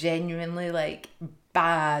 like genuinely like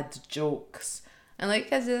bad jokes. And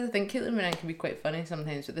like, as I think Caitlin Moran can be quite funny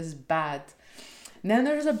sometimes, but this is bad. And then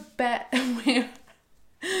there's a bit where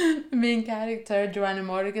the main character Joanna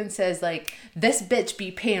Morrigan says like, "This bitch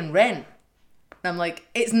be paying rent." And I'm like,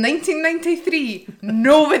 it's 1993.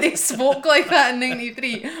 Nobody spoke like that in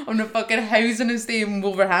 93 on a fucking housing estate in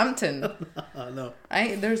Wolverhampton. No.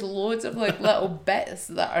 Right? There's loads of like little bits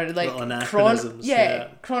that are like anachronisms.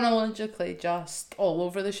 Chronologically just all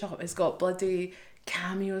over the shop. It's got bloody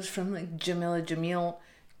cameos from like Jamila Jamil,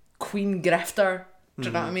 Queen Grifter. Do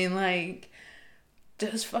you know what I mean? Like,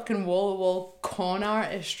 just fucking wall-to-wall con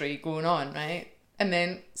artistry going on, right? And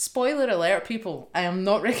then, spoiler alert, people, I am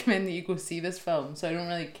not recommending you go see this film, so I don't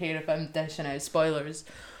really care if I'm dishing out spoilers.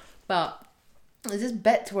 But there's this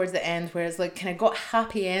bit towards the end where it's like kind of got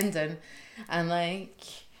happy ending, and like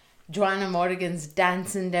Joanna Morrigan's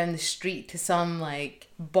dancing down the street to some like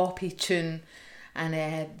boppy tune, and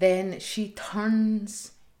then she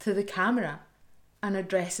turns to the camera and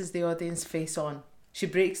addresses the audience face on. She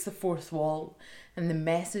breaks the fourth wall, and the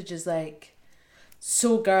message is like,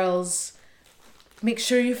 "So girls, make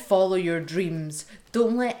sure you follow your dreams.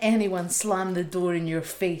 Don't let anyone slam the door in your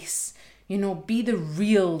face. Be the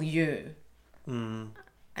real you." And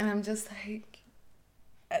I'm just like,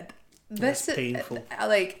 this is painful.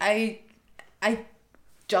 Like, I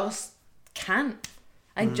just can't.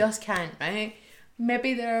 I just can't, right?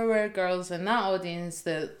 Maybe there were girls in that audience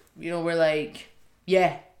that, were like,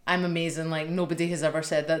 "Yeah, I'm amazing. Like, nobody has ever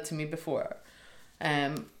said that to me before."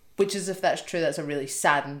 Which is, if that's true, that's a really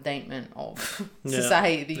sad indictment of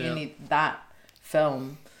society that you need that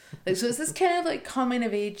film. Like, so it's this kind of like coming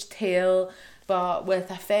of age tale, but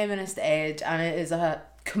with a feminist edge, and it is a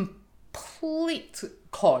complete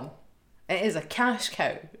con. It is a cash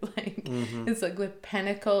cow. Like, it's like the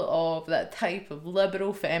pinnacle of that type of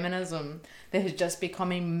liberal feminism that has just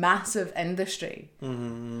become a massive industry.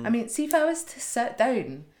 See, if I was to sit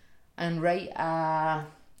down and write a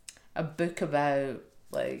book about,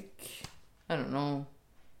 like, I don't know,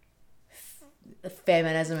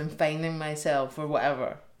 feminism and finding myself or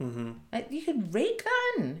whatever, you could rake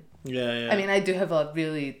that in. I do have a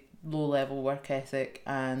really low level work ethic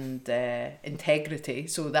and integrity,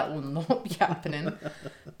 so that will not be happening.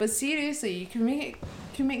 But seriously, you can make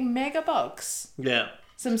mega bucks.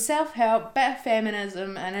 Some self-help, bit of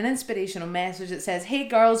feminism, and an inspirational message that says, "Hey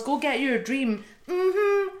girls, go get your dream.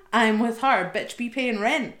 I'm with her. Bitch be paying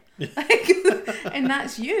rent." And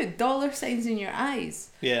that's you, dollar signs in your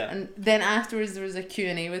eyes. And then afterwards there was a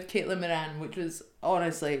Q&A with Caitlin Moran, which was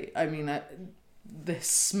honestly, the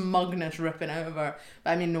smugness ripping out of her.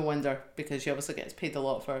 But no wonder, because she obviously gets paid a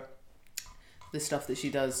lot for the stuff that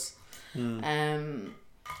she does. Huge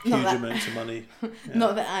amounts of money.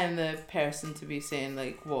 Not that I'm the person to be saying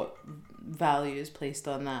like what value is placed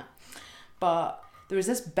on that, but there was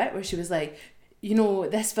this bit where she was like,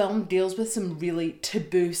 this film deals with some really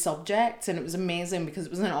taboo subjects, and it was amazing because it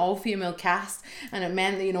was an all-female cast, and it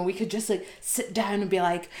meant that, we could just like sit down and be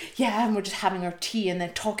like, yeah, and we're just having our tea and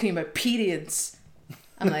then talking about periods.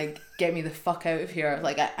 I'm like, get me the fuck out of here.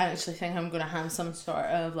 Like, I actually think I'm going to have some sort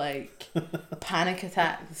of like panic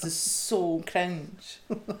attack. This is so cringe.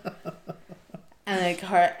 And like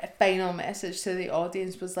her final message to the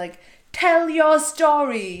audience was like, tell your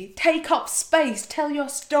story, take up space, tell your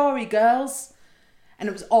story, girls. And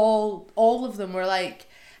it was all of them were like,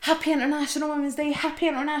 Happy International Women's Day, Happy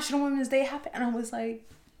International Women's Day, happy. And I was like,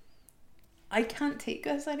 I can't take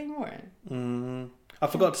this anymore. I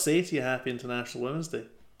forgot to say to you, Happy International Women's Day.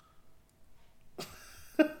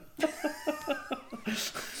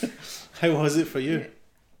 How was it for you?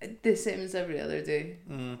 The same as every other day.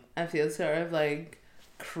 I feel sort of like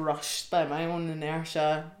crushed by my own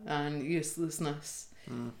inertia and uselessness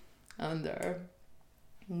under,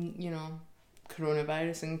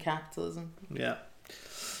 coronavirus and capitalism. Yeah.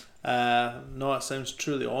 No, it sounds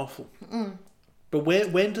truly awful. But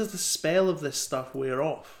when does the spell of this stuff wear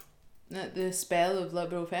off? The spell of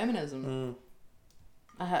liberal feminism.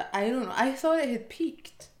 I don't know. I thought it had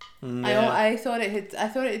peaked. Yeah. I thought it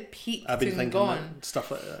had peaked. I've been and thinking gone. that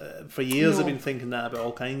stuff for years. No. I've been thinking that about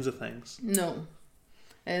all kinds of things. No,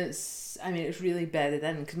 it's really bedded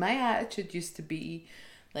in, because my attitude used to be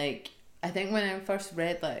like, I think when I first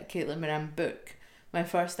read like Caitlin Moran book, my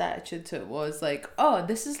first attitude to it was like, oh,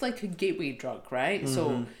 this is like a gateway drug, right?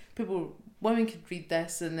 So women could read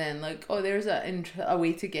this and then like, oh, there's a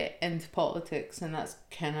way to get into politics, and that's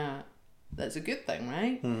a good thing,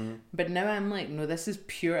 right? But now I'm like, no, this is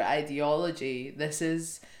pure ideology. This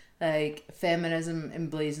is like feminism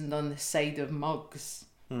emblazoned on the side of mugs.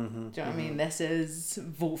 Do you know what I mean? This is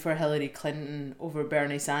vote for Hillary Clinton over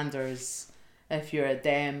Bernie Sanders if you're a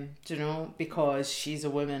Dem, do you know, because she's a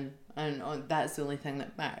woman, and that's the only thing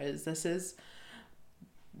that matters. This is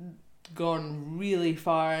gone really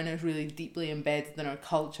far, and it's really deeply embedded in our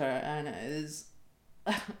culture, and it is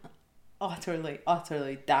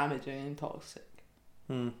utterly damaging and toxic.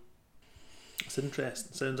 It's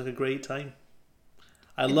interesting. Sounds like a great time.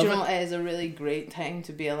 I Do love you know it. it is a really great time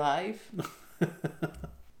to be alive.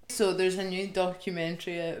 So there's a new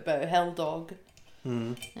documentary about Hell Dog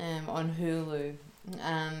on Hulu,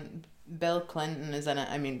 and Bill Clinton is in it.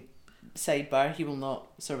 I mean, sidebar, he will not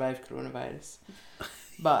survive coronavirus.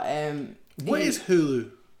 But What is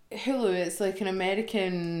Hulu? Hulu, it's like an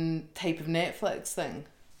American type of Netflix thing.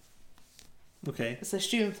 Okay. It's a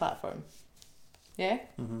streaming platform. Yeah?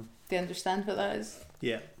 Do you understand what that is?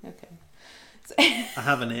 Yeah. Okay. So I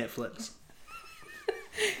have a Netflix.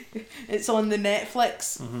 it's on the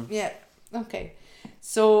Netflix. Yeah. Okay.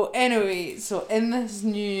 So anyway, in this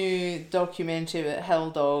new documentary about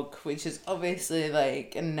Hell Dog, which is obviously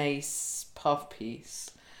like a nice puff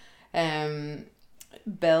piece, Bill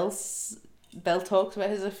talks about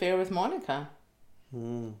his affair with Monica.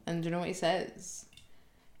 And do you know what he says?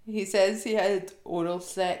 He says he had oral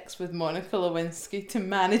sex with Monica Lewinsky to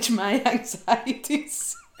manage my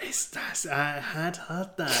anxieties. I had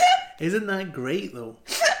heard that. Isn't that great though?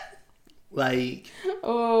 Like,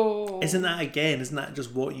 isn't that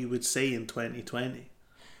just what you would say in 2020?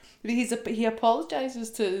 He apologises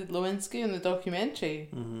to Lewinsky in the documentary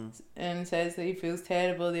and says that he feels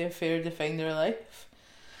terrible the affair defined their life.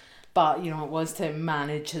 But, it was to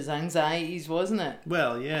manage his anxieties, wasn't it?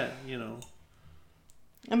 Well, yeah,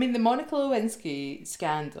 I mean, the Monica Lewinsky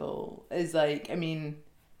scandal is like,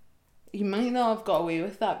 he might not have got away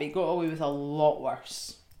with that, but he got away with a lot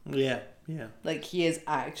worse. Yeah. Like, he is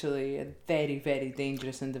actually a very, very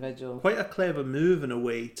dangerous individual. Quite a clever move in a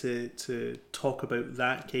way to talk about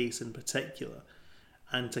that case in particular,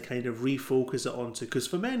 and to kind of refocus it onto, because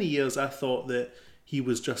for many years I thought that he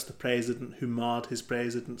was just the president who marred his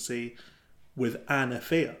presidency with an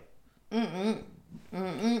affair.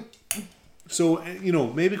 So,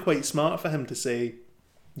 maybe quite smart for him to say,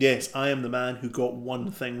 yes, I am the man who got one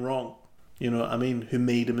thing wrong. Who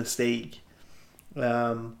made a mistake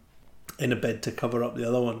in a bid to cover up the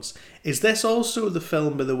other ones. Is this also the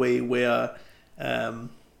film, by the way, where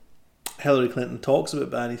Hillary Clinton talks about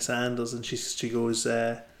Bernie Sanders, and she goes,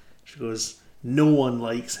 no one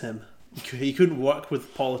likes him. He couldn't work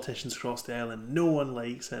with politicians across the island. No one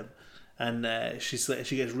likes him. And she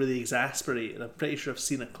gets really exasperated. I'm pretty sure I've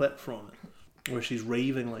seen a clip from it where she's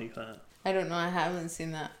raving like that. I don't know, I haven't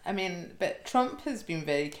seen that. But Trump has been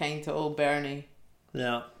very kind to old Bernie.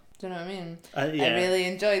 Yeah. Do you know what I mean? Yeah. I really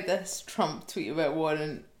enjoyed this Trump tweet about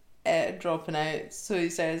Warren dropping out. So he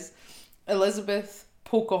says, Elizabeth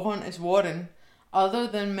Pocahontas Warren, other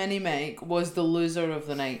than Minnie Mike, was the loser of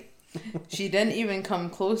the night. She didn't even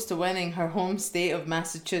come close to winning her home state of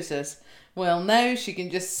Massachusetts. Well, now she can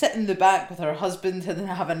just sit in the back with her husband and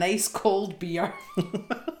have a nice cold beer.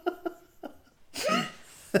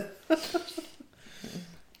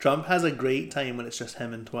 Trump has a great time when it's just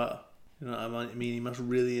him and Twitter. You know what I mean? He must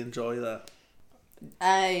really enjoy that.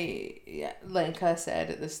 Like I said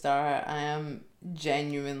at the start, I am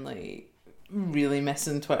genuinely really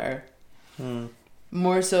missing Twitter.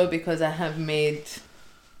 More so because I have made,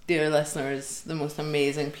 dear listeners, the most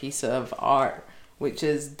amazing piece of art, which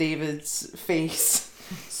is David's face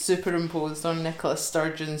superimposed on Nicola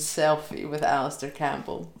Sturgeon's selfie with Alastair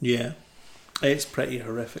Campbell. Yeah, it's pretty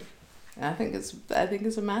horrific. I think it's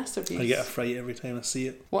a masterpiece. I get a fright every time I see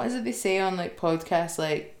it. What is it they say on like podcasts,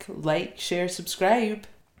 like, share, subscribe?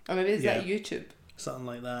 Or maybe it's that YouTube. Something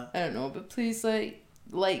like that. I don't know, but please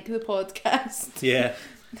like the podcast. Yeah.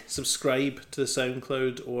 Subscribe to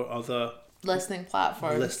SoundCloud or other listening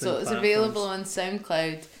platforms. So it's available on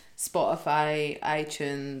SoundCloud, Spotify,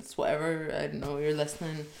 iTunes, whatever, I don't know, you're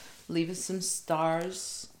listening. Leave us some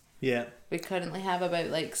stars. Yeah. We currently have about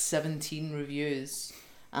like 17 reviews.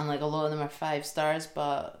 And like a lot of them are 5 stars,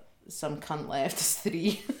 but some cunt left us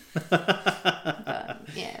 3. But,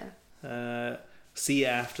 yeah. See you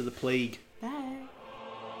after the plague.